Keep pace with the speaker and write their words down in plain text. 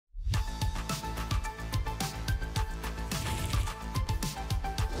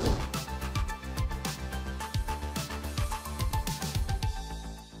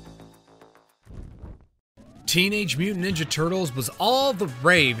Teenage Mutant Ninja Turtles was all the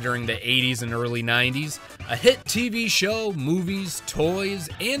rave during the 80s and early 90s. A hit TV show, movies, toys,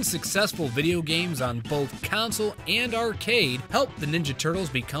 and successful video games on both console and arcade helped the Ninja Turtles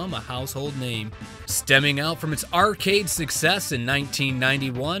become a household name. Stemming out from its arcade success in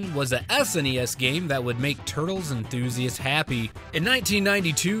 1991 was a SNES game that would make Turtles enthusiasts happy. In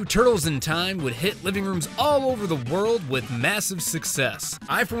 1992, Turtles in Time would hit living rooms all over the world with massive success.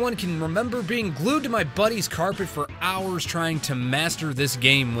 I, for one, can remember being glued to my buddy's carpet for hours trying to master this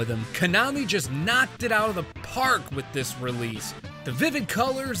game with him. Konami just knocked it out of the park with this release. The vivid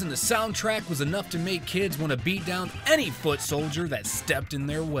colors and the soundtrack was enough to make kids want to beat down any foot soldier that stepped in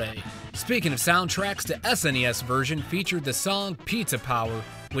their way. Speaking of soundtracks, the SNES version featured the song Pizza Power,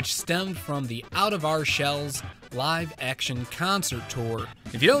 which stemmed from the Out of Our Shells live-action concert tour.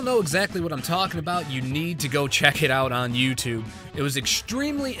 If you don't know exactly what I'm talking about, you need to go check it out on YouTube. It was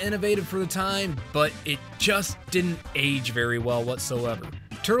extremely innovative for the time, but it just didn't age very well whatsoever.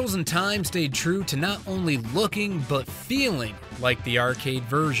 Turtles in Time stayed true to not only looking, but feeling like the arcade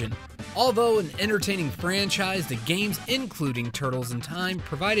version. Although an entertaining franchise, the games, including Turtles in Time,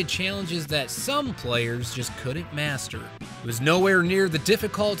 provided challenges that some players just couldn't master. It was nowhere near the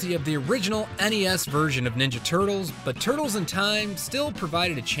difficulty of the original NES version of Ninja Turtles, but Turtles in Time still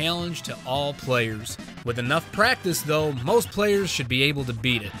provided a challenge to all players. With enough practice, though, most players should be able to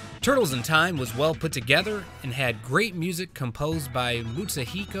beat it. Turtles in Time was well put together and had great music composed by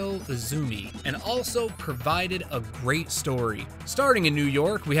Mutsuhiko Izumi, and also provided a great story. Starting in New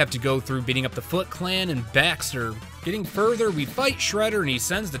York, we have to go through beating up the Foot Clan and Baxter. Getting further, we fight Shredder and he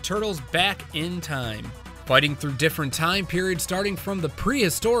sends the Turtles back in time. Fighting through different time periods starting from the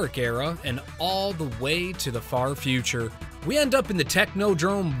prehistoric era and all the way to the far future. We end up in the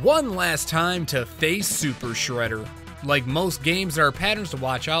Technodrome one last time to face Super Shredder. Like most games, there are patterns to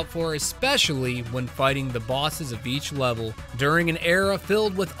watch out for, especially when fighting the bosses of each level. During an era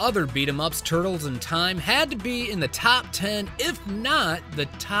filled with other beat-em-ups, Turtles in Time had to be in the top 10, if not the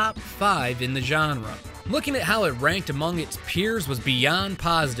top 5 in the genre. Looking at how it ranked among its peers was beyond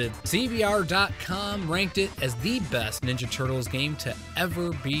positive. CBR.com ranked it as the best Ninja Turtles game to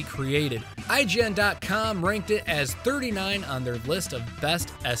ever be created. IGN.com ranked it as 39 on their list of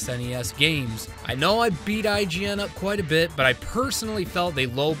best SNES games. I know I beat IGN up quite a bit, but I personally felt they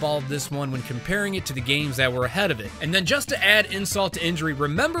lowballed this one when comparing it to the games that were ahead of it. And then just to add insult to injury,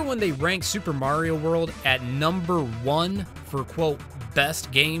 remember when they ranked Super Mario World at number 1 for, quote,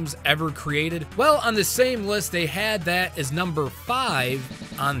 best games ever created? Well, on the same list, they had that as number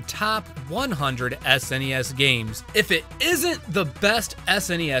 5 on top 100 SNES games. If it isn't the best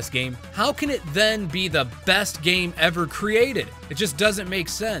SNES game, how can it then be the best game ever created? It just doesn't make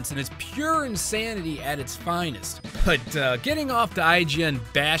sense, and it's pure insanity at its finest. But getting off the IGN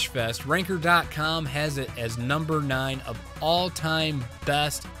Bashfest, Ranker.com has it as number 9 of all-time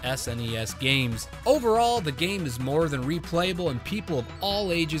best SNES games. Overall, the game is more than replayable, and people of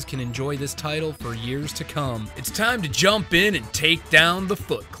all ages can enjoy this title for years to come. It's time to jump in and take down the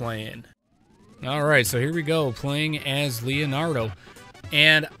Foot Clan. Alright, so here we go, playing as Leonardo.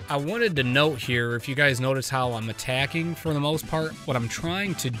 And I wanted to note here, if you guys notice how I'm attacking for the most part, what I'm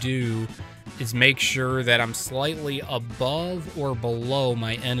trying to do is make sure that I'm slightly above or below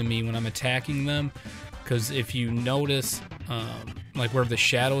my enemy when I'm attacking them. Because if you notice, like where the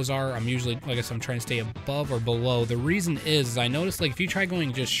shadows are, I'm usually, like I said, I'm trying to stay above or below. The reason is I notice, like, if you try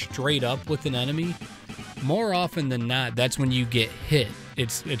going just straight up with an enemy, more often than not, that's when you get hit.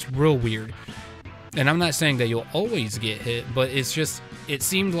 It's real weird. And I'm not saying that you'll always get hit, but it's just, it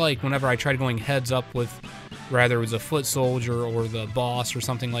seemed like whenever I tried going heads up with, rather it was a foot soldier or the boss or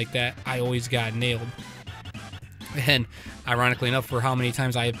something like that, I always got nailed. And ironically enough, for how many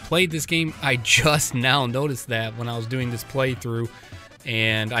times I have played this game, I just now noticed that when I was doing this playthrough,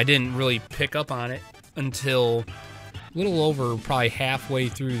 and I didn't really pick up on it until a little over probably halfway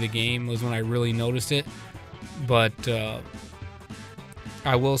through the game was when I really noticed it. But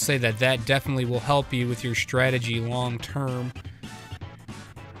I will say that that definitely will help you with your strategy long term.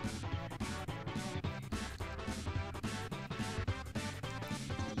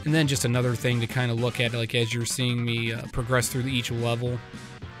 And then just another thing to kind of look at, like as you're seeing me progress through each level,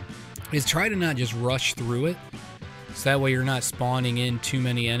 is try to not just rush through it. So that way you're not spawning in too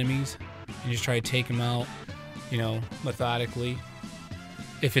many enemies. You just try to take them out, you know, methodically.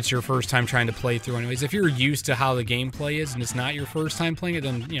 If it's your first time trying to play through anyways. If you're used to how the gameplay is and it's not your first time playing it,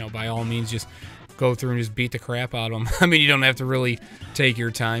 then, you know, by all means just go through and just beat the crap out of them. I mean, you don't have to really take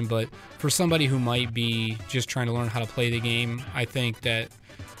your time, but for somebody who might be just trying to learn how to play the game, I think that,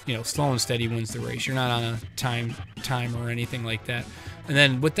 you know, slow and steady wins the race. You're not on a timer or anything like that. And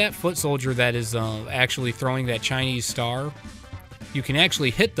then with that foot soldier that is actually throwing that Chinese star, you can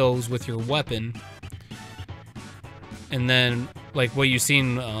actually hit those with your weapon. And then, like what you've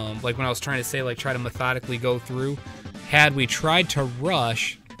seen, like when I was trying to say, like try to methodically go through, had we tried to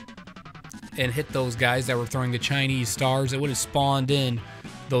rush and hit those guys that were throwing the Chinese stars, it would have spawned in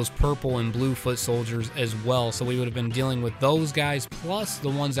those purple and blue foot soldiers as well. So we would have been dealing with those guys plus the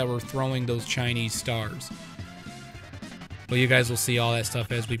ones that were throwing those Chinese stars. But you guys will see all that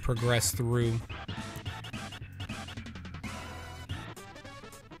stuff as we progress through.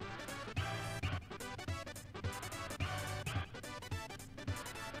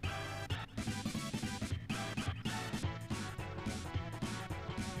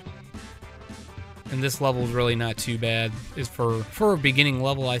 And this level is really not too bad. Is for a beginning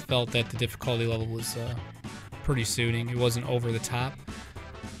level, I felt that the difficulty level was pretty suiting. It wasn't over the top.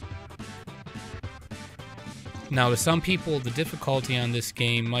 Now, to some people, the difficulty on this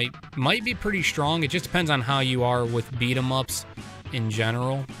game might be pretty strong. It just depends on how you are with beat-em-ups in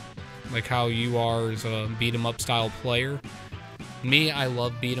general, like how you are as a beat-em-up style player. Me, I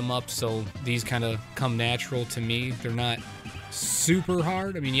love beat-em-ups, so these kind of come natural to me. They're not super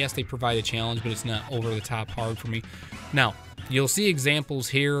hard. I mean, yes, they provide a challenge, but it's not over-the-top hard for me. Now, you'll see examples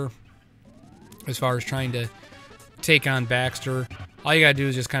here as far as trying to take on Baxter. All you gotta do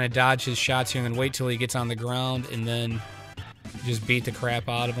is just kind of dodge his shots here and then wait till he gets on the ground and then just beat the crap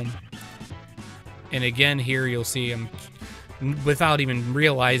out of him. And again, here you'll see him, without even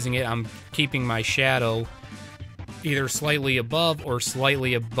realizing it, I'm keeping my shadow either slightly above or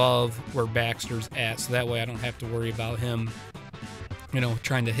slightly above where Baxter's at, so that way I don't have to worry about him, you know,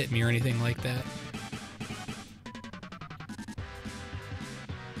 trying to hit me or anything like that.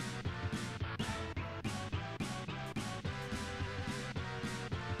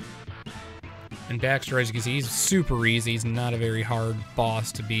 And Baxter, as you can see, he's super easy. He's not a very hard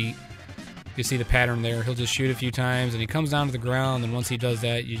boss to beat. You see the pattern there. He'll just shoot a few times, and he comes down to the ground, and once he does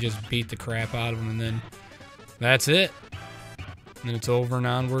that, you just beat the crap out of him, and then that's it. And then it's over and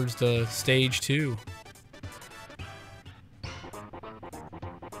onwards to stage 2.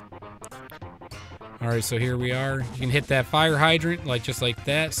 Alright, so here we are. You can hit that fire hydrant, like just like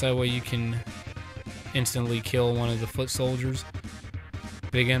that, so that way you can instantly kill one of the foot soldiers.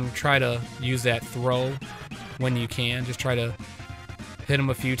 But again, try to use that throw when you can. Just try to hit him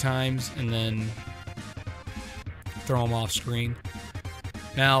a few times and then throw him off screen.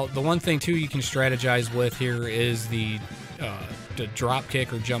 Now, the one thing too you can strategize with here is the drop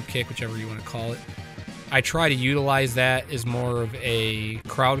kick or jump kick, whichever you want to call it. I try to utilize that as more of a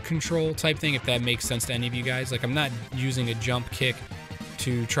crowd control type thing, if that makes sense to any of you guys. Like, I'm not using a jump kick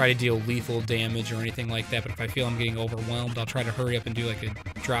to try to deal lethal damage or anything like that, but if I feel I'm getting overwhelmed, I'll try to hurry up and do like a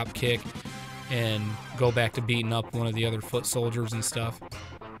drop kick and go back to beating up one of the other foot soldiers and stuff.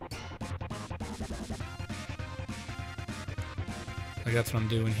 Like, that's what I'm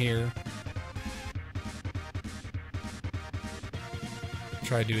doing here.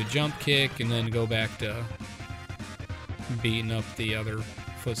 Try to do a jump kick and then go back to beating up the other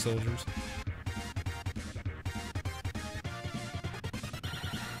foot soldiers.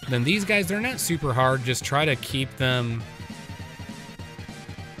 Then these guys, they're not super hard. Just try to keep them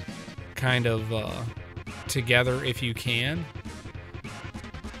kind of together if you can.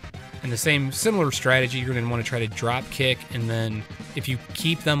 And the similar strategy, you're going to want to try to drop kick, and then if you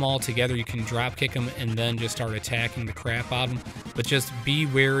keep them all together, you can drop kick them and then just start attacking the crap out of them. But just be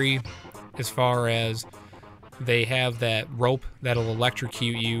wary as far as they have that rope that'll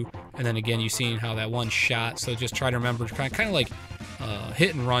electrocute you, and then again, you've seen how that one shot. So just try to remember, kind of like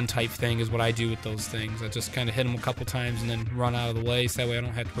hit and run type thing is what I do with those things. I just kind of hit them a couple times and then run out of the way, so that way I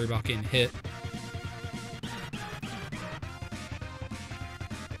don't have to worry about getting hit.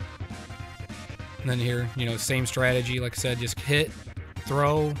 And then here, you know, same strategy. Like I said, just hit,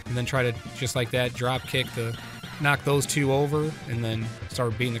 throw, and then try to, just like that, drop kick to knock those two over, and then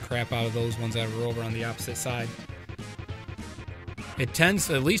start beating the crap out of those ones that are over on the opposite side. It tends,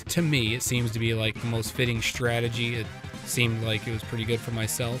 at least to me, it seems to be like the most fitting strategy. It seemed like it was pretty good for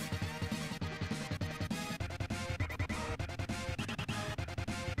myself.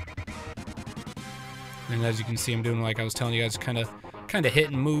 And as you can see, I'm doing, like I was telling you guys, kind of hit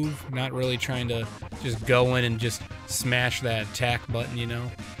and move, not really trying to just go in and just smash that attack button, you know.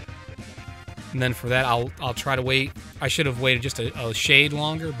 And then for that, I'll try to wait. I should have waited just a shade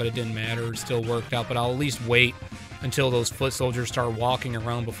longer, but it didn't matter. It still worked out. But I'll at least wait until those foot soldiers start walking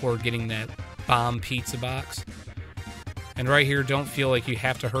around before getting that bomb pizza box. And right here, don't feel like you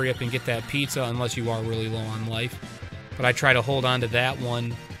have to hurry up and get that pizza unless you are really low on life. But I try to hold on to that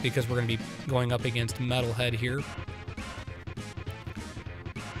one because we're going to be going up against Metalhead here.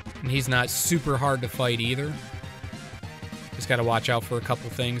 And he's not super hard to fight either. Just got to watch out for a couple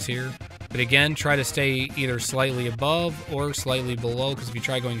things here. But again, try to stay either slightly above or slightly below, because if you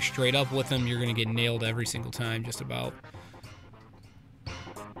try going straight up with him, you're going to get nailed every single time, just about.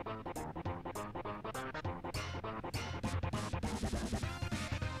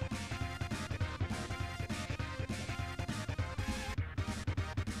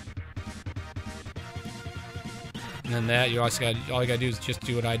 And then that, all you gotta do is just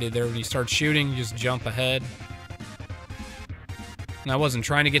do what I did there. When you start shooting, you just jump ahead. And I wasn't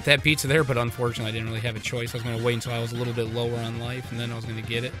trying to get that pizza there, but unfortunately I didn't really have a choice. I was gonna wait until I was a little bit lower on life, and then I was gonna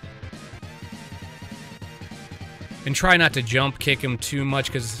get it. And try not to jump kick him too much,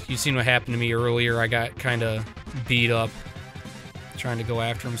 because you've seen what happened to me earlier. I got kind of beat up trying to go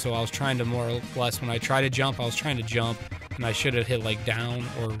after him, so I was trying to more or less, when I try to jump, I was trying to jump, and I should have hit like down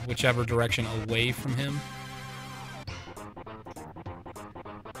or whichever direction away from him.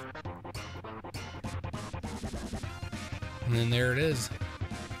 And then there it is.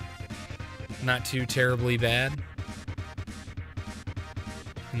 Not too terribly bad.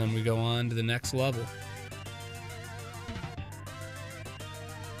 And then we go on to the next level.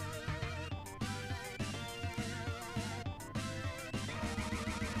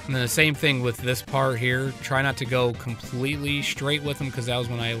 And then the same thing with this part here. Try not to go completely straight with him, because that was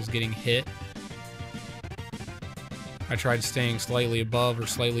when I was getting hit. I tried staying slightly above or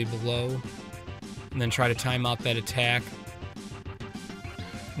slightly below. And then try to time out that attack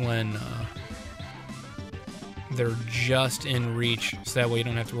when they're just in reach, so that way you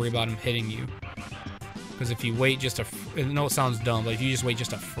don't have to worry about them hitting you. Because if you wait just I know it sounds dumb, but if you just wait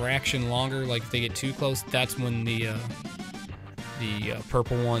just a fraction longer, like if they get too close, that's when the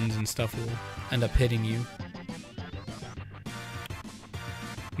purple ones and stuff will end up hitting you.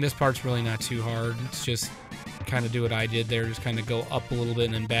 And this part's really not too hard. It's just kind of do what I did there, just kind of go up a little bit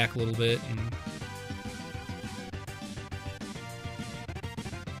and then back a little bit, and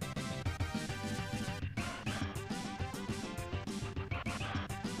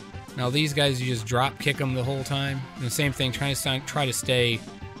now these guys, you just drop kick them the whole time. And the same thing, try to stay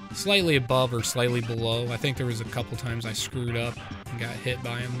slightly above or slightly below. I think there was a couple times I screwed up and got hit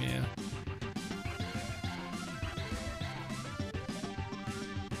by him, yeah.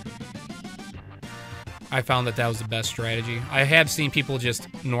 I found that was the best strategy. I have seen people just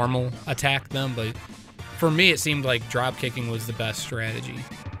normal attack them, but for me it seemed like drop kicking was the best strategy.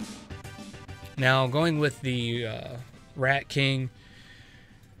 Now, going with the Rat King,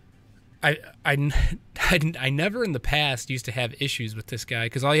 I never in the past used to have issues with this guy,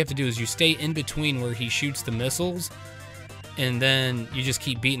 because all you have to do is you stay in between where he shoots the missiles, and then you just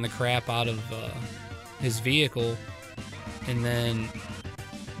keep beating the crap out of his vehicle, and then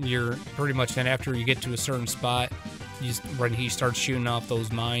you're pretty much, then after you get to a certain spot, when he starts shooting off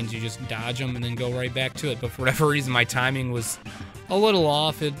those mines, you just dodge them and then go right back to it. But for whatever reason, my timing was a little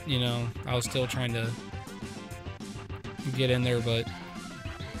off. I was still trying to get in there, but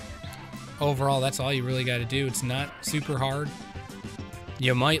overall, that's all you really got to do. It's not super hard.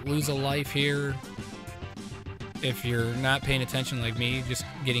 You might lose a life here if you're not paying attention like me, just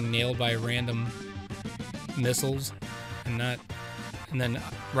getting nailed by random missiles, and then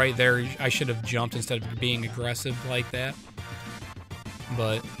right there, I should have jumped instead of being aggressive like that.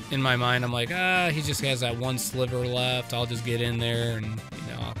 But in my mind, I'm like, he just has that one sliver left. I'll just get in there and,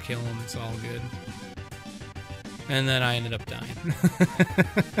 I'll kill him. It's all good. And then I ended up dying.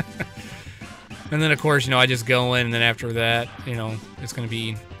 And then, of course, I just go in, and then after that, it's going to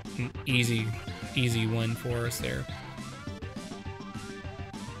be an easy win for us there.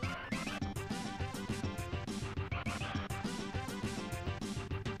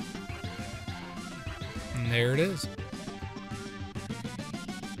 And there it is.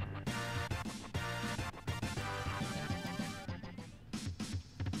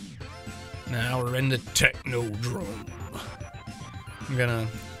 Now we're in the Technodrome. I'm gonna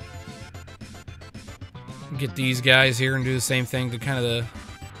get these guys here and do the same thing, to kind of the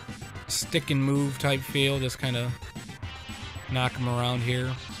stick and move type feel, just kind of knock them around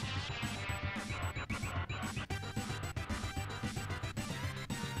here.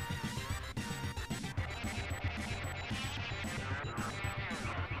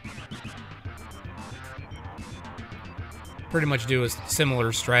 Pretty much do a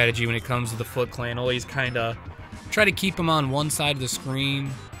similar strategy when it comes to the Foot Clan. Always kind of try to keep them on one side of the screen,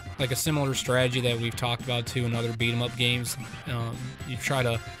 like a similar strategy that we've talked about too in other beat 'em up games. You try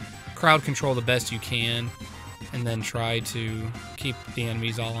to crowd control the best you can, and then try to keep the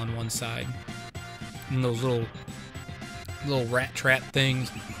enemies all on one side. And those little rat trap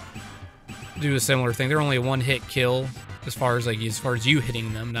things do a similar thing. They're only a one-hit kill, As far as you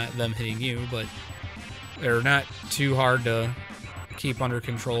hitting them, not them hitting you, but they're not too hard to keep under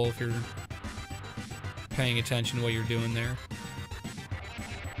control if you're paying attention to what you're doing there.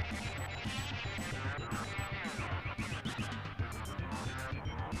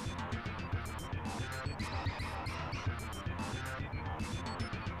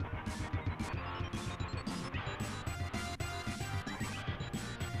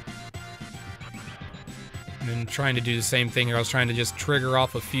 And trying to do the same thing here. I was trying to just trigger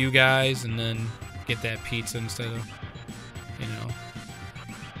off a few guys and then get that pizza instead of, you know,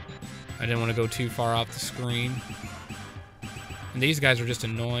 I didn't want to go too far off the screen. And these guys are just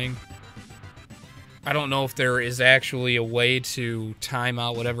annoying. I don't know if there is actually a way to time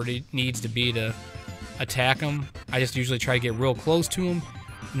out whatever it needs to be to attack them. I just usually try to get real close to them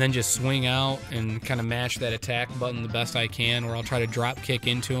and then just swing out and kind of mash that attack button the best I can, or I'll try to drop kick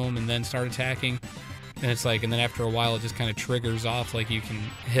into them and then start attacking. And it's like, and then after a while it just kind of triggers off like you can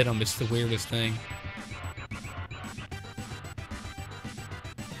hit them. It's the weirdest thing.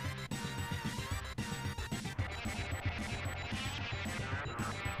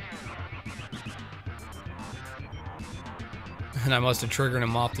 And I must have triggered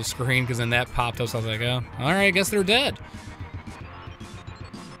them off the screen because then that popped up, so I was like, oh, alright, I guess they're dead.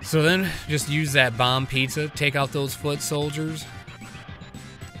 So then just use that bomb pizza, take out those foot soldiers.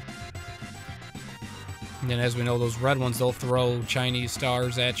 And then as we know, those red ones, they'll throw Chinese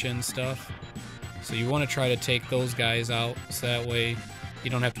stars at you and stuff. So you want to try to take those guys out, so that way you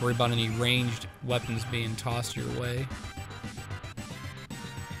don't have to worry about any ranged weapons being tossed your way.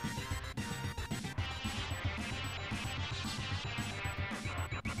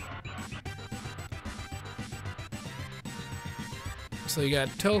 So you got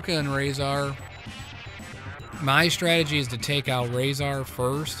Toka and Razor. My strategy is to take out Razor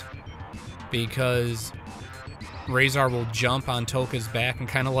first, because Razor will jump on Toka's back and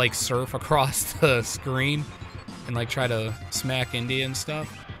kind of like surf across the screen and like try to smack into you and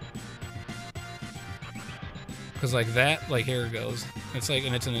stuff. Because like that, like here it goes. It's like,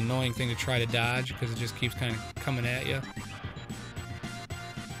 and it's an annoying thing to try to dodge because it just keeps kind of coming at you.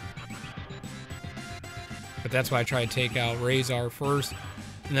 But that's why I try to take out Razor first.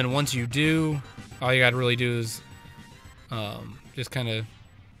 And then once you do, all you gotta really do is just kind of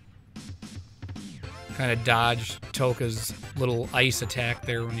dodge Toka's little ice attack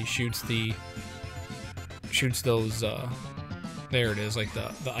there when he shoots those there it is, like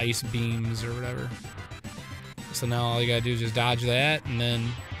the ice beams or whatever. So now all you gotta do is just dodge that and then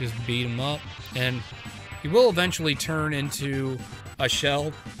just beat him up, and he will eventually turn into a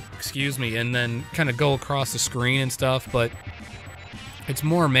shell, excuse me, and then kind of go across the screen and stuff, but it's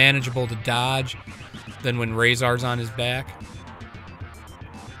more manageable to dodge than when Razor's on his back.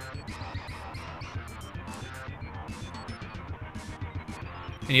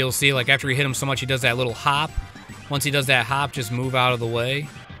 And you'll see, like, after you hit him so much, he does that little hop. Once he does that hop, just move out of the way.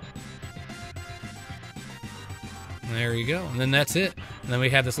 And there you go. And then that's it. And then we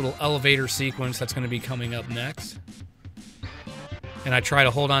have this little elevator sequence that's going to be coming up next. And I try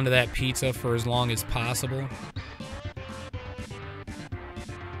to hold on to that pizza for as long as possible.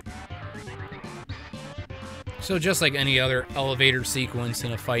 So just like any other elevator sequence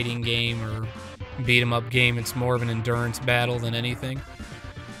in a fighting game or beat 'em up game, it's more of an endurance battle than anything.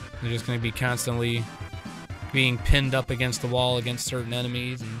 They're just going to be constantly being pinned up against the wall against certain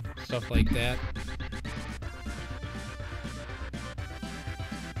enemies and stuff like that.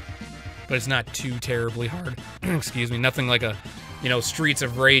 But it's not too terribly hard. Excuse me, nothing like a, you know, Streets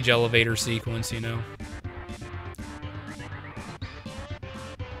of Rage elevator sequence, you know.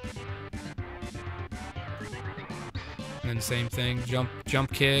 And then same thing,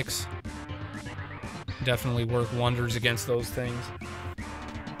 jump kicks. Definitely work wonders against those things.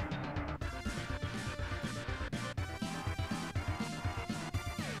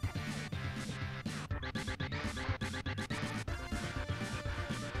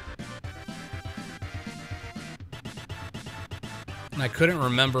 And I couldn't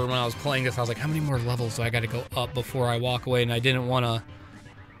remember when I was playing this. I was like, how many more levels do I got to go up before I walk away? And I didn't want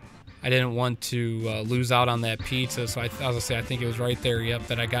to lose out on that pizza. So I was gonna say, I think it was right there. Yep,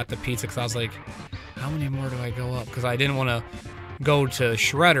 that I got the pizza, because I was like, how many more do I go up? Because I didn't want to go to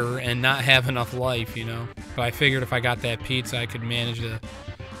Shredder and not have enough life, you know. But I figured if I got that pizza, I could manage to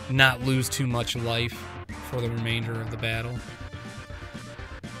not lose too much life for the remainder of the battle.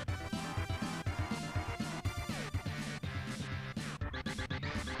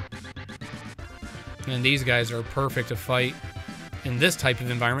 And these guys are perfect to fight in this type of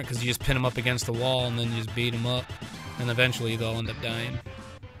environment because you just pin them up against the wall and then you just beat them up, and eventually they'll end up dying.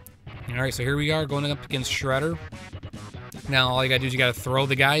 Alright, so here we are going up against Shredder. Now, all you gotta do is you gotta throw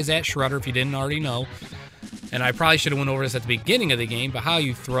the guys at Shredder if you didn't already know. And I probably should have went over this at the beginning of the game, but how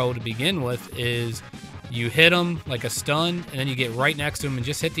you throw to begin with is you hit them like a stun, and then you get right next to them and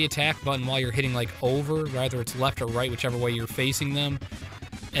just hit the attack button while you're hitting like over, whether it's left or right, whichever way you're facing them.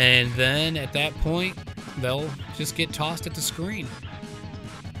 And then at that point, they'll just get tossed at the screen.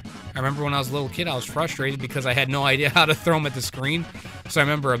 I remember when I was a little kid, I was frustrated because I had no idea how to throw them at the screen. So I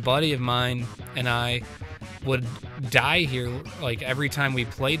remember a buddy of mine and I would die here like every time we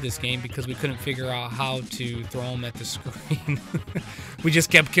played this game because we couldn't figure out how to throw them at the screen. We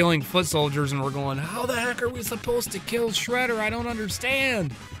just kept killing foot soldiers and we're going, how the heck are we supposed to kill Shredder? I don't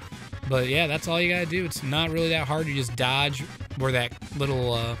understand. But yeah, that's all you gotta do. It's not really that hard. You just dodge where that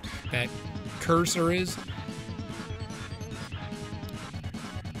little that cursor is,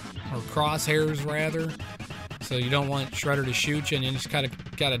 or crosshairs rather. So you don't want Shredder to shoot you, and you just kind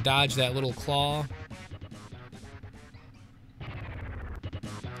of gotta dodge that little claw.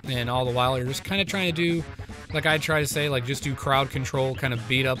 And all the while you're just kind of trying to do, like I try to say, like just do crowd control, kind of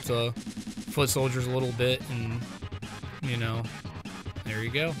beat up the foot soldiers a little bit, and you know, there you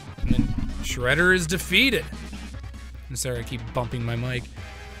go. And then Shredder is defeated. And sorry, I keep bumping my mic.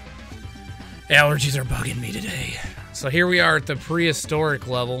 Allergies are bugging me today. So here we are at the prehistoric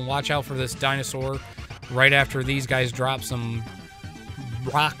level. Watch out for this dinosaur. Right after these guys drop some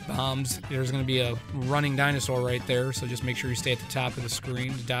rock bombs, there's going to be a running dinosaur right there, so just make sure you stay at the top of the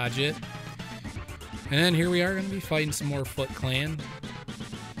screen to dodge it. And then here we are going to be fighting some more Foot Clan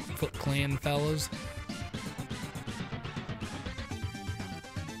fellas.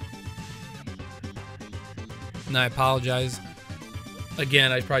 And I apologize.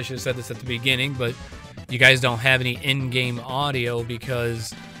 Again, I probably should have said this at the beginning, but you guys don't have any in-game audio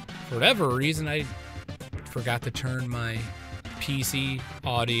because for whatever reason I forgot to turn my PC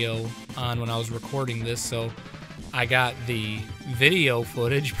audio on when I was recording this, so I got the video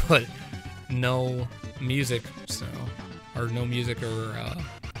footage but no music, or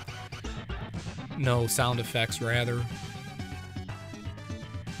no sound effects rather.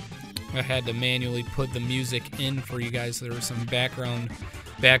 I had to manually put the music in for you guys so there was some background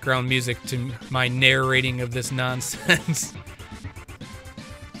music to my narrating of this nonsense.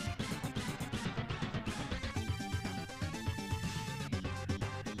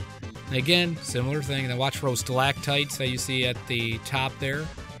 And again, similar thing. Now watch for those stalactites that you see at the top there.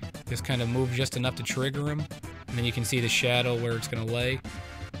 Just kind of move just enough to trigger them. And then you can see the shadow where it's going to lay.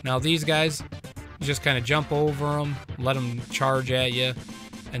 Now these guys, just kind of jump over them, let them charge at you.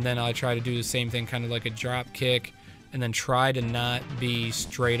 And then I try to do the same thing, kind of like a drop kick. And then try to not be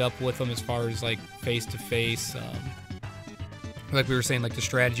straight up with them as far as like face to face. Like we were saying, like the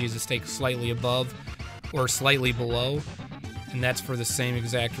strategy is to stay slightly above or slightly below. And that's for the same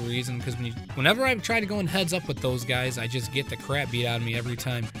exact reason, because whenever I try to go in heads up with those guys, I just get the crap beat out of me every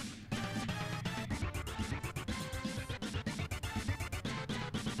time.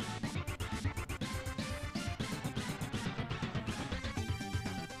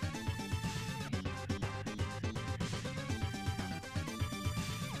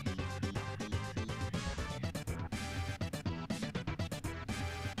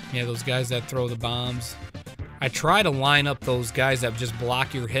 Yeah, those guys that throw the bombs. I try to line up those guys that just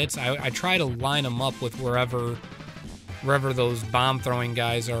block your hits. I try to line them up with wherever those bomb-throwing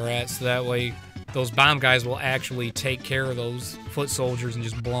guys are at, so that way those bomb guys will actually take care of those foot soldiers and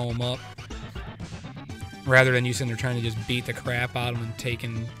just blow them up. Rather than you sitting there trying to just beat the crap out of them and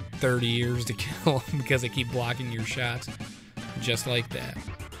taking 30 years to kill them because they keep blocking your shots. Just like that.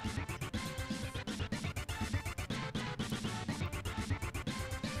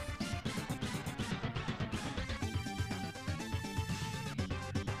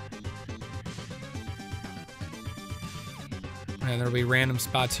 And there'll be random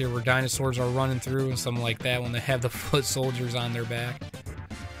spots here where dinosaurs are running through and something like that when they have the foot soldiers on their back.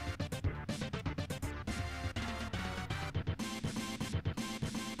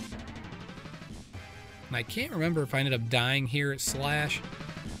 And I can't remember if I ended up dying here at Slash,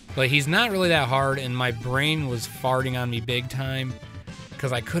 but he's not really that hard, and my brain was farting on me big time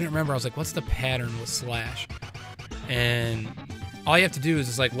because I couldn't remember. I was like, what's the pattern with Slash? And all you have to do is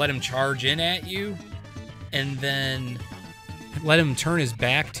just like let him charge in at you, and then let him turn his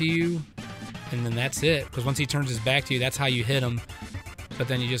back to you, and then that's it. Because once he turns his back to you, that's how you hit him. But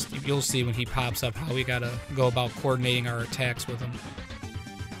then you'll see when he pops up how we gotta go about coordinating our attacks with him.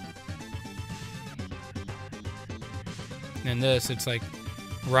 And this, it's like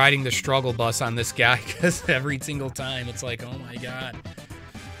riding the struggle bus on this guy, because every single time it's like, oh my god.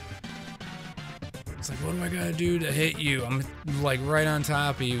 It's like, what do I gotta do to hit you? I'm like right on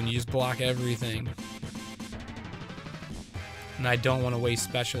top of you, and you just block everything. And I don't want to waste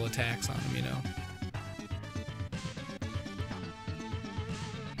special attacks on him, you know.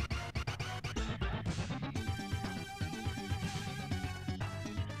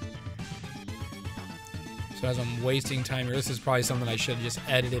 So as I'm wasting time here, this is probably something I should have just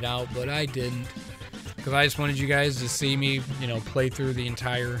edited out, but I didn't. Because I just wanted you guys to see me, you know, play through the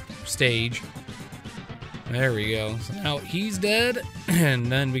entire stage. There we go. So now he's dead.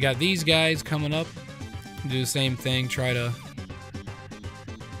 And then we got these guys coming up. Do the same thing.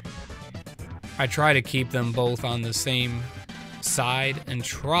 I try to keep them both on the same side and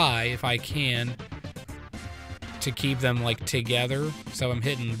try, if I can, to keep them like together. So I'm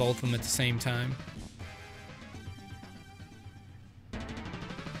hitting both of them at the same time.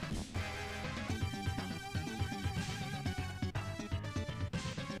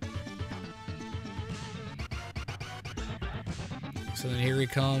 So then here he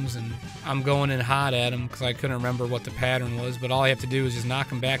comes, and I'm going in hot at him because I couldn't remember what the pattern was, but all I have to do is just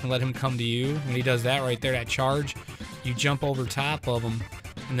knock him back and let him come to you. When he does that right there, that charge, you jump over top of him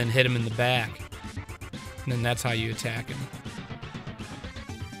and then hit him in the back. And then that's how you attack him.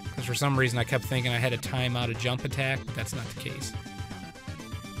 Because for some reason I kept thinking I had a time out a jump attack, but that's not the case.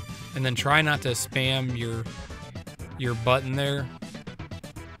 And then try not to spam your button there,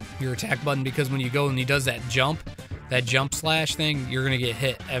 your attack button, because when you go and he does that jump slash thing, you're gonna get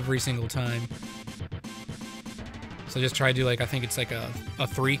hit every single time. So just try to do, like, I think it's like a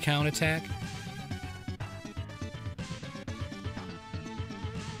 3 count attack.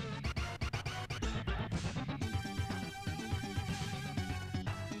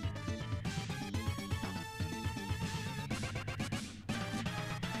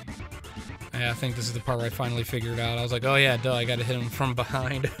 Yeah, I think this is the part where I finally figured it out. I was like, oh yeah, duh, I gotta hit him from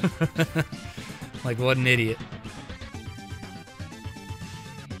behind. Like, what an idiot.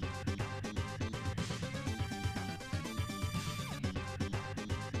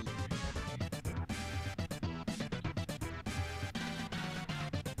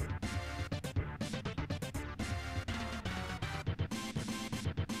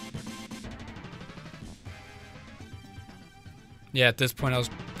 Yeah, at this point I was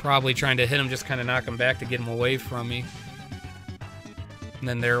probably trying to hit him, just kind of knock him back to get him away from me. And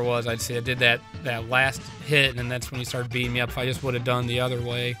then there it was. I'd say I did that last hit, and then that's when he started beating me up. If I just would have done the other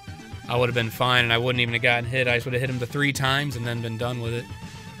way, I would have been fine, and I wouldn't even have gotten hit. I just would have hit him the 3 times and then been done with it.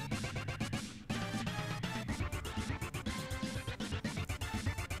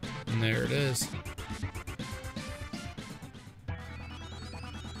 And there it is.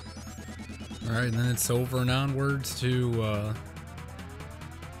 Alright, then it's over and onwards to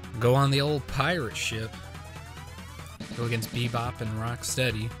go on the old pirate ship. Go against Bebop and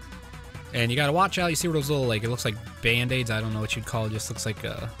Rocksteady. And you gotta watch out, you see where those little, like, it looks like band-aids, I don't know what you'd call it, just looks like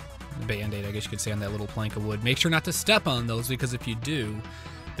a band-aid, I guess you could say, on that little plank of wood. Make sure not to step on those, because if you do,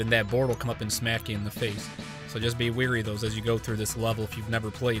 then that board will come up and smack you in the face. So just be wary of those as you go through this level if you've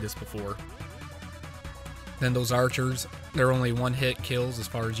never played this before. Then those archers, they're only 1-hit kills. As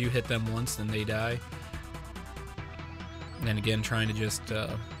far as you hit them once, then they die. And then again, trying to just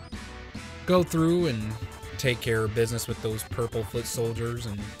go through and take care of business with those purple foot soldiers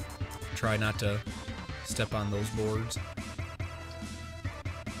and try not to step on those boards.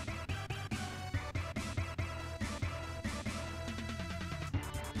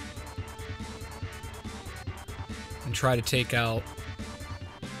 And try to take out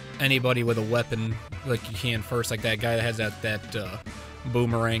anybody with a weapon like you can first, like that guy that has that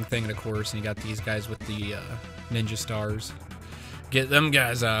boomerang thing, and of course, and you got these guys with the ninja stars. Get them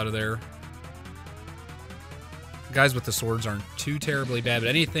guys out of there. Guys with the swords aren't too terribly bad, but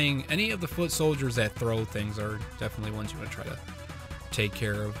any of the foot soldiers that throw things are definitely ones you want to try to take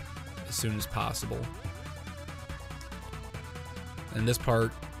care of as soon as possible. And this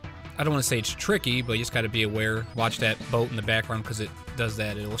part, I don't want to say it's tricky, but you just got to be aware. Watch that boat in the background, because it does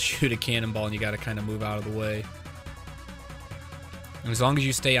that. It'll shoot a cannonball, and you got to kind of move out of the way. And as long as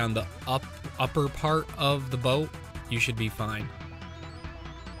you stay on the upper part of the boat, you should be fine.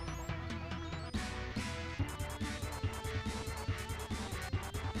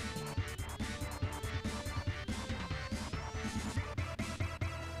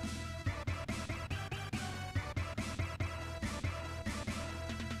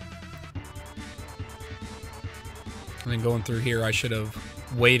 And then going through here, I should have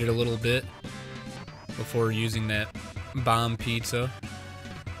waited a little bit before using that bomb pizza.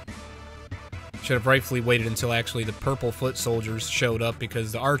 Should have rightfully waited until actually the purple foot soldiers showed up,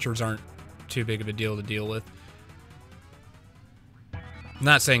 because the archers aren't too big of a deal to deal with. I'm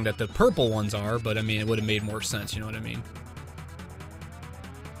not saying that the purple ones are, but I mean, it would have made more sense, you know what I mean?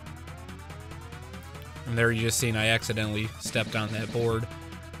 And there you just seen I accidentally stepped on that board,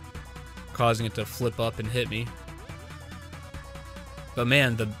 causing it to flip up and hit me. But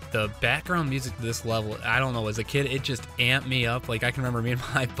man, the background music to this level, I don't know, as a kid, it just amped me up. Like, I can remember me and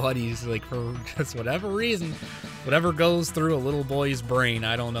my buddies, like, for just whatever reason, whatever goes through a little boy's brain,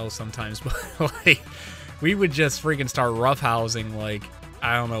 I don't know sometimes, but, like, we would just freaking start roughhousing, like,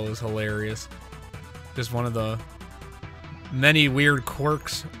 I don't know, it was hilarious. Just one of the many weird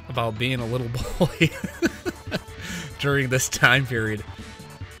quirks about being a little boy during this time period.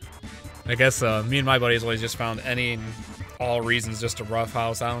 I guess me and my buddies always just found any and all reasons just to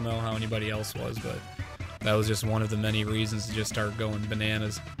roughhouse. I don't know how anybody else was, but that was just one of the many reasons to just start going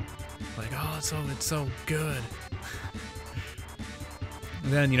bananas. Like, oh, it's so good.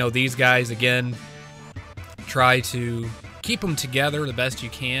 And then, you know, these guys, again, try to keep them together the best you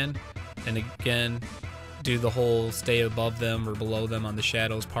can. And again, do the whole stay above them or below them on the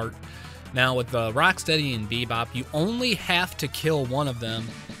shadows part. Now, with Rocksteady and Bebop, you only have to kill one of them.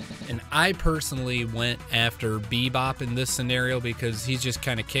 And I personally went after Bebop in this scenario because he's just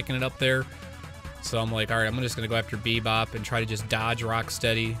kind of kicking it up there. So I'm like, all right, I'm just going to go after Bebop and try to just dodge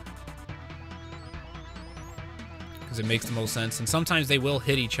Rocksteady, because it makes the most sense. And sometimes they will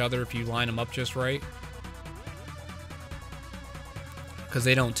hit each other if you line them up just right. Because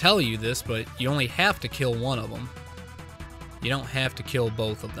they don't tell you this, but you only have to kill one of them. You don't have to kill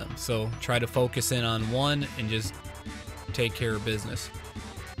both of them. So try to focus in on one and just take care of business.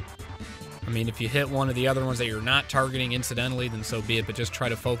 I mean, if you hit one of the other ones that you're not targeting incidentally, then so be it. But just try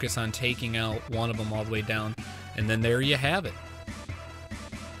to focus on taking out one of them all the way down. And then there you have it.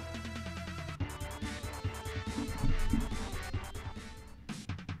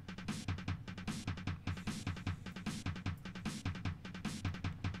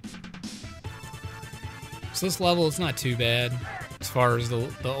 So this level is not too bad as far as the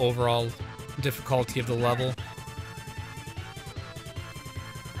overall difficulty of the level.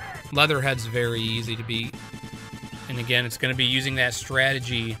 Leatherhead's very easy to beat. And again, it's going to be using that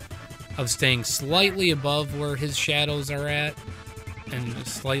strategy of staying slightly above where his shadows are at and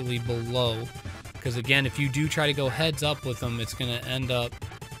slightly below. Because again, if you do try to go heads up with him, it's going to end up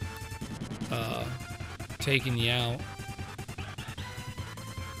taking you out.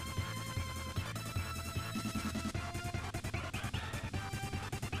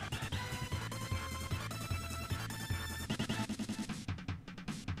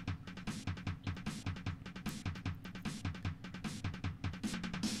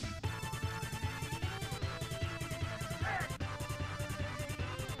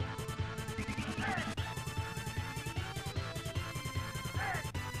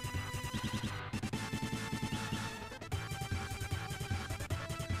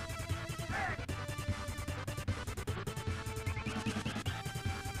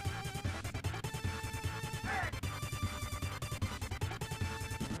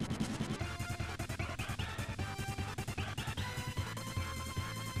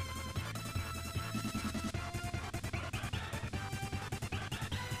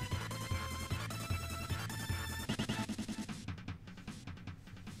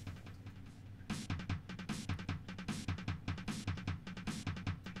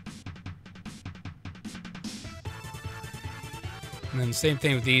 And then same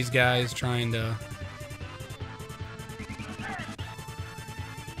thing with these guys, trying to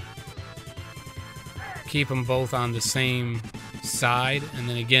keep them both on the same side, and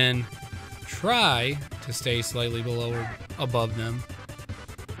then again, try to stay slightly below or above them.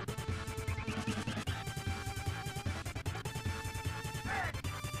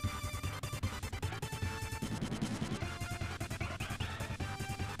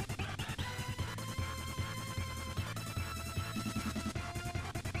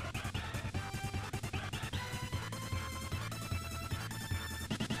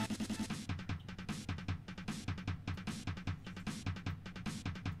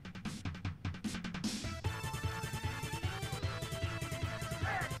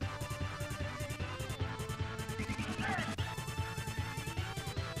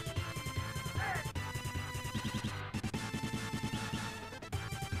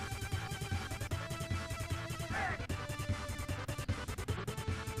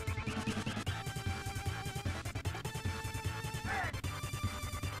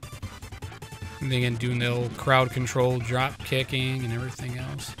 And again, doing the old crowd control, drop kicking, and everything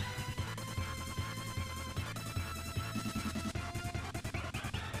else.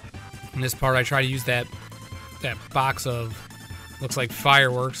 In this part, I try to use that box of, looks like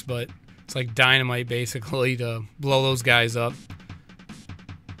fireworks, but it's like dynamite, basically, to blow those guys up.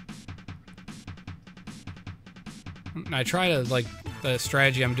 And I try to, like, the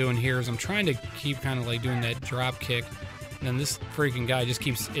strategy I'm doing here is I'm trying to keep kind of like doing that drop kick. And then this freaking guy just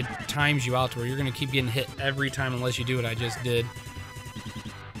keeps, it times you out to where you're going to keep getting hit every time unless you do what I just did.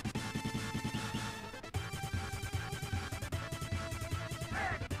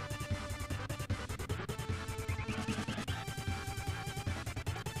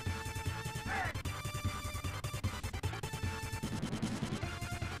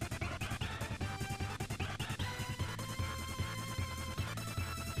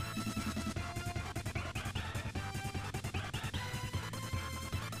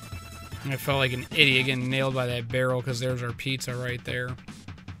 I felt like an idiot getting nailed by that barrel because there's our pizza right there.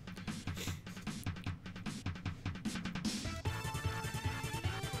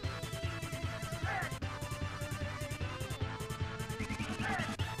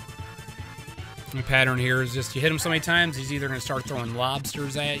 The pattern here is just you hit him so many times, he's either going to start throwing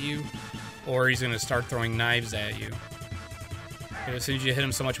lobsters at you or he's going to start throwing knives at you. But as soon as you hit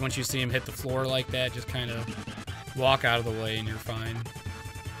him so much, once you see him hit the floor like that, just kind of walk out of the way and you're fine.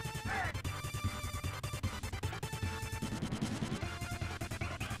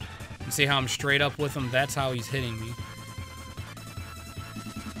 See how I'm straight up with him? That's how he's hitting me.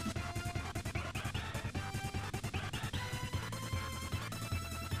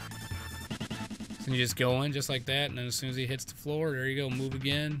 So you just go in just like that, and then as soon as he hits the floor, there you go, move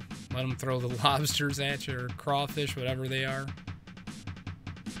again. Let him throw the lobsters at you, or crawfish, whatever they are.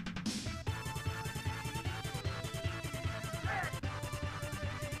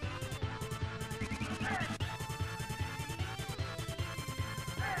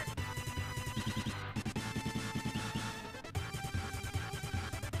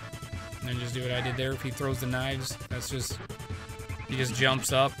 And just do what I did there. If he throws the knives, that's just, he just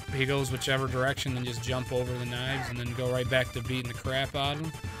jumps up, he goes whichever direction, then just jump over the knives, and then go right back to beating the crap out of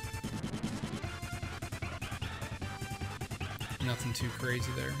him. Nothing too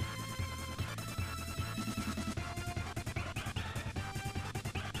crazy there.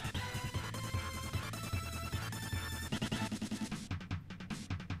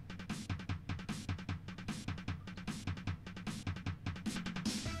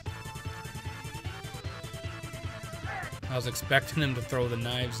 I was expecting him to throw the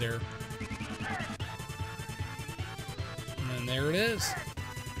knives there. And then there it is.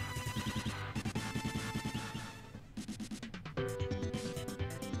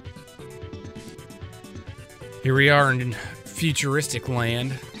 Here we are in futuristic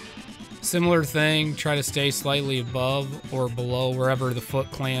land. Similar thing, try to stay slightly above or below wherever the Foot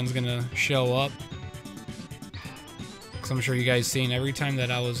Clan's gonna show up. Because I'm sure you guys seen every time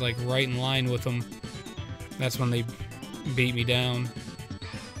that I was like right in line with them, that's when they beat me down.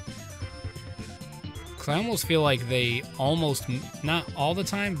 Because I almost feel like they almost, not all the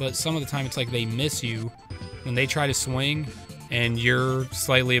time, but some of the time it's like they miss you when they try to swing and you're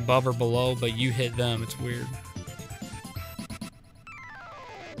slightly above or below, but you hit them. It's weird.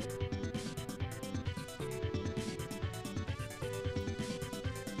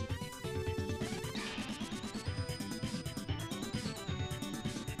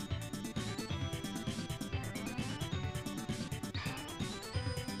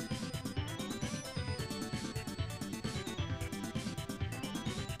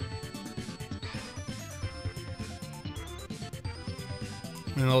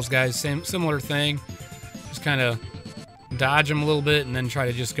 And those guys, similar thing. Just kind of dodge them a little bit and then try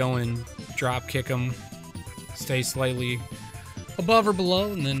to just go in and drop kick them. Stay slightly above or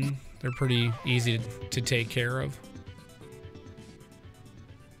below, and then they're pretty easy to take care of.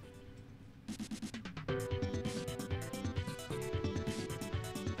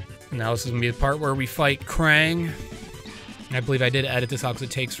 And now this is going to be the part where we fight Krang. I believe I did edit this out because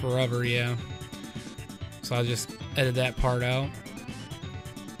it takes forever, yeah. So I'll just edit that part out.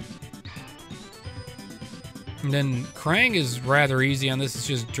 And then Krang is rather easy on this. It's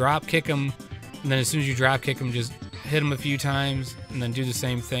just drop kick him, and then as soon as you drop kick him, just hit him a few times, and then do the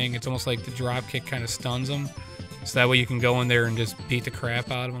same thing. It's almost like the drop kick kind of stuns him, so that way you can go in there and just beat the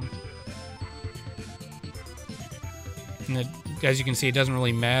crap out of him. And it, as you can see, it doesn't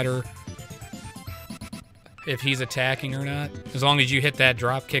really matter if he's attacking or not. As long as you hit that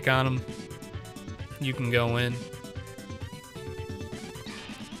drop kick on him, you can go in.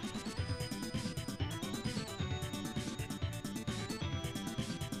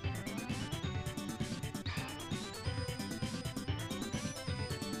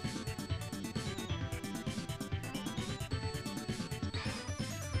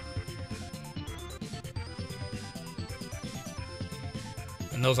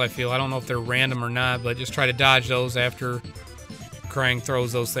 And those I feel, I don't know if they're random or not, but just try to dodge those after Krang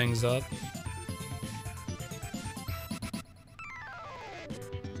throws those things up.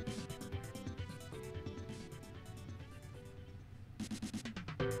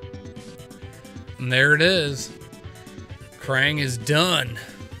 And there it is. Krang is done.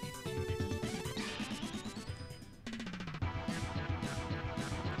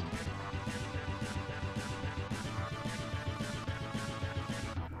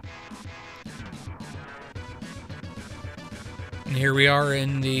 And here we are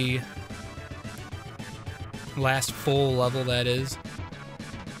in the last full level, that is.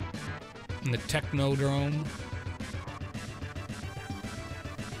 In the Technodrome.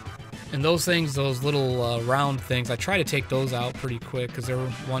 And those things, those little round things, I try to take those out pretty quick because they're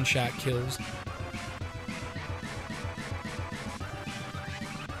one-shot kills.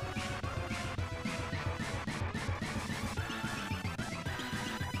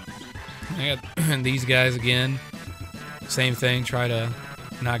 I got these guys again. Same thing, try to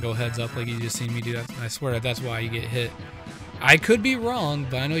not go heads up like you just seen me do. I swear that's why you get hit. I could be wrong,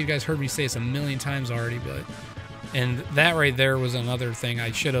 but I know you guys heard me say this a million times already, but... And that right there was another thing.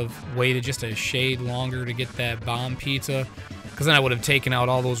 I should have waited just a shade longer to get that bomb pizza, because then I would have taken out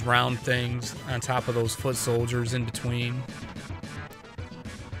all those round things on top of those foot soldiers in between.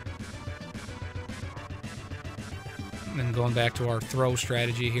 And then going back to our throw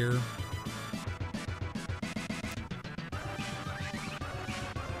strategy here.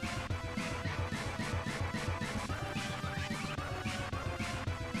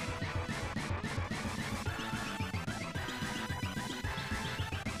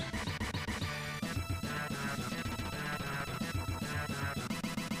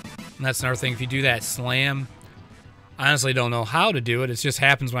 And that's another thing, if you do that slam, I honestly don't know how to do it. It just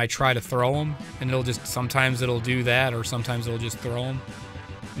happens when I try to throw them, and it'll just, sometimes it'll do that, or sometimes it'll just throw them.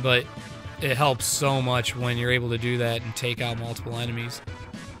 But it helps so much when you're able to do that and take out multiple enemies.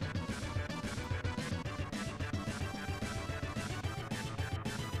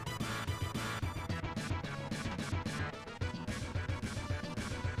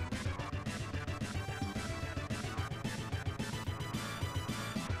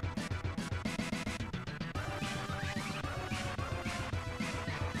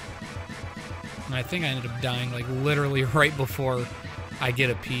 And I think I ended up dying, like, literally right before I get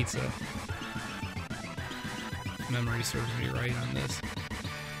a pizza. Memory serves me right on this.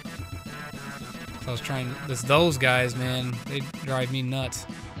 So I was trying... Those guys, man, they drive me nuts.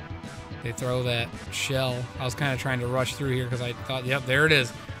 They throw that shell. I was kind of trying to rush through here because I thought, yep, there it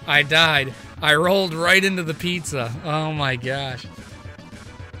is. I died. I rolled right into the pizza. Oh, my gosh.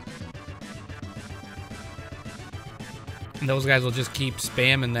 And those guys will just keep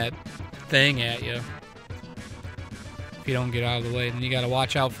spamming that thing at you if you don't get out of the way. And you got to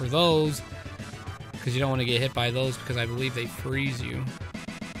watch out for those because you don't want to get hit by those because I believe they freeze you.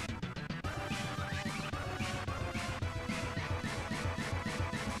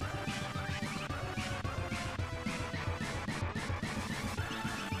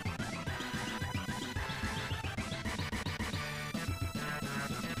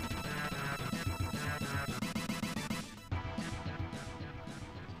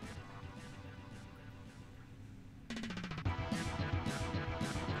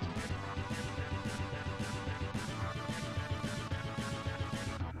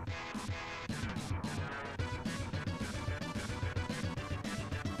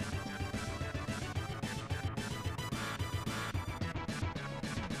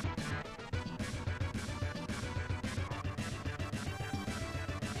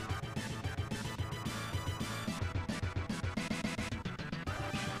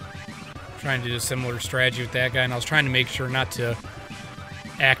 Trying to do a similar strategy with that guy, and I was trying to make sure not to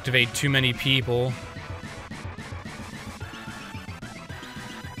activate too many people.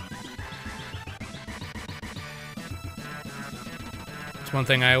 It's one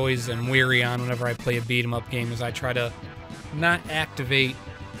thing I always am weary on whenever I play a beat-em-up game is I try to not activate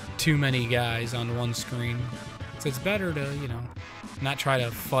too many guys on one screen. So it's better to, you know, not try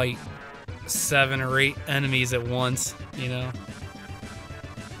to fight 7 or 8 enemies at once, you know.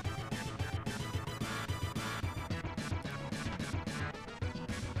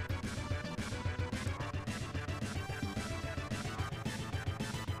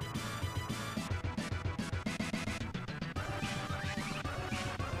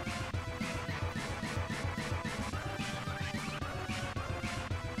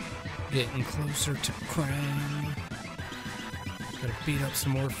 Getting closer to Krang. Gotta beat up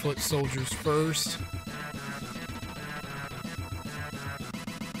some more foot soldiers first.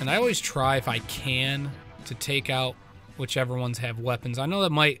 And I always try, if I can, to take out whichever ones have weapons. I know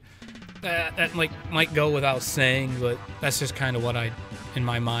that might go without saying, but that's just kind of what in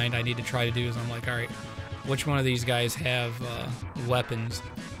my mind, I need to try to do. Is I'm like, all right, which one of these guys have weapons?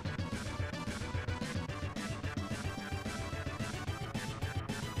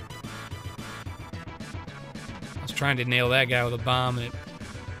 trying to nail that guy with a bomb, and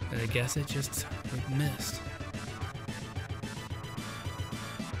I guess it missed.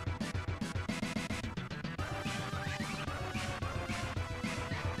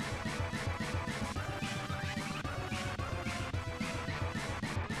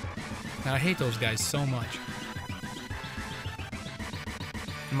 Now, I hate those guys so much.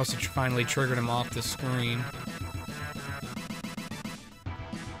 I must have finally triggered him off the screen.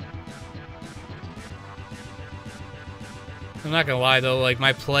 I'm not gonna lie though, like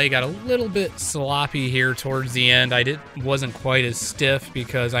my play got a little bit sloppy here towards the end. Wasn't quite as stiff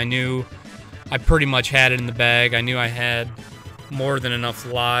because I knew I pretty much had it in the bag. I knew I had more than enough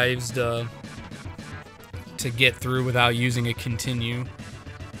lives to get through without using a continue.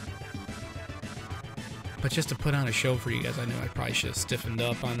 But just to put on a show for you guys, I knew I probably should have stiffened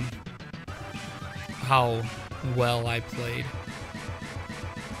up on how well I played.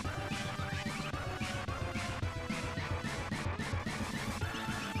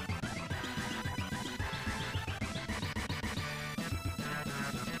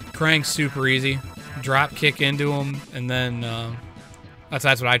 Crank's super easy. Drop kick into him, and then that's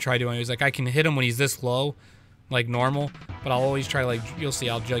what I try doing. It was like I can hit him when he's this low, like normal, but I'll always try, like, you'll see,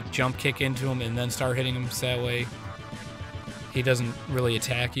 I'll like jump kick into him and then start hitting him, so that way he doesn't really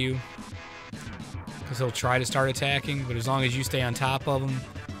attack you. Because he'll try to start attacking, but as long as you stay on top of him,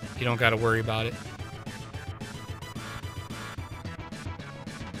 you don't got to worry about it.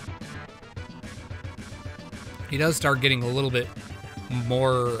 He does start getting a little bit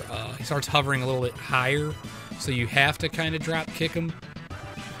more, he starts hovering a little bit higher, so you have to kind of drop kick him.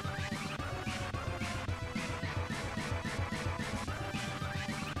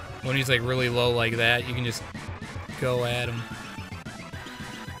 When he's like really low like that, you can just go at him.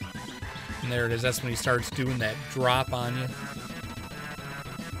 And there it is, that's when he starts doing that drop on you.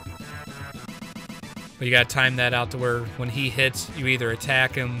 But you gotta time that out to where when he hits, you either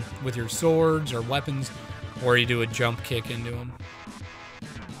attack him with your swords or weapons, or you do a jump kick into him.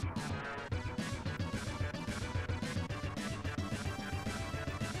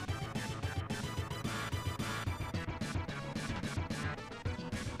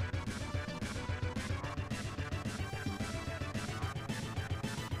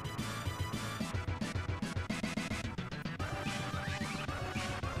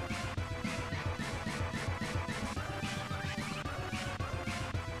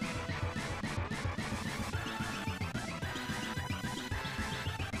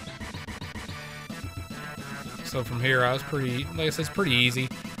 So from here, I was pretty, like I said, it's pretty easy.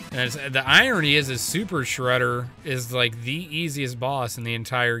 And the irony is Super Shredder is like the easiest boss in the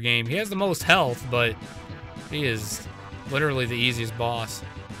entire game. He has the most health, but he is literally the easiest boss.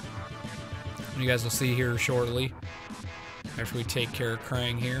 You guys will see here shortly, after we take care of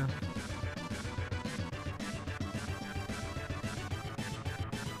Krang here.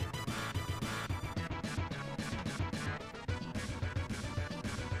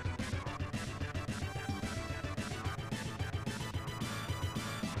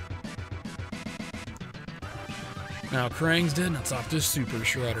 Now Krang's dead, and it's off this Super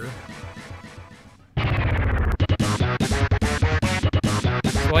Shredder.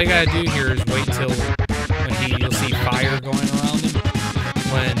 So all you gotta do here is wait till when you'll see fire going around him.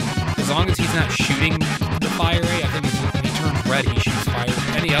 As long as he's not shooting the fire ray, I think when he turns red, he shoots fire.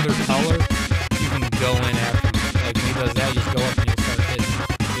 Any other color, you can go in after him. Like when he does that, you just go up and you'll start hitting.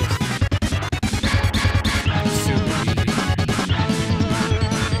 Super easy.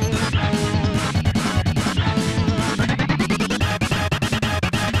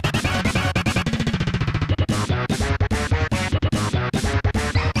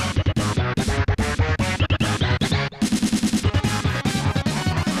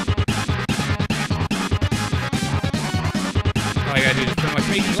 All you gotta do is pretty much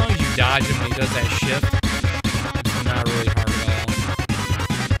make, as long as you dodge him when he does that shift, it's not really hard at all.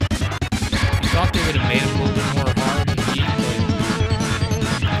 I thought they would have made him a little bit more hard to beat, but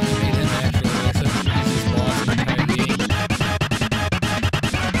they made him actually, like I said, the easiest boss in the entire game.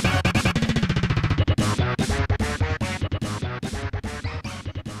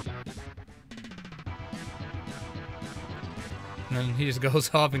 And then he just goes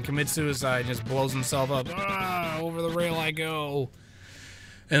off and commits suicide and just blows himself up. Ah, over the rail I go.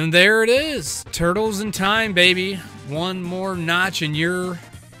 And there it is. Turtles in Time, baby. One more notch in your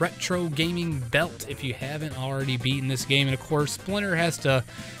retro gaming belt if you haven't already beaten this game. And of course, Splinter has to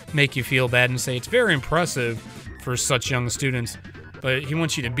make you feel bad and say it's very impressive for such young students. But he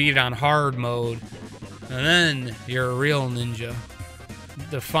wants you to beat it on hard mode. And then you're a real ninja.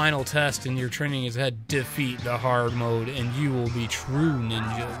 The final test in your training is defeat the hard mode, and you will be true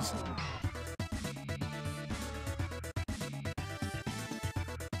ninjas.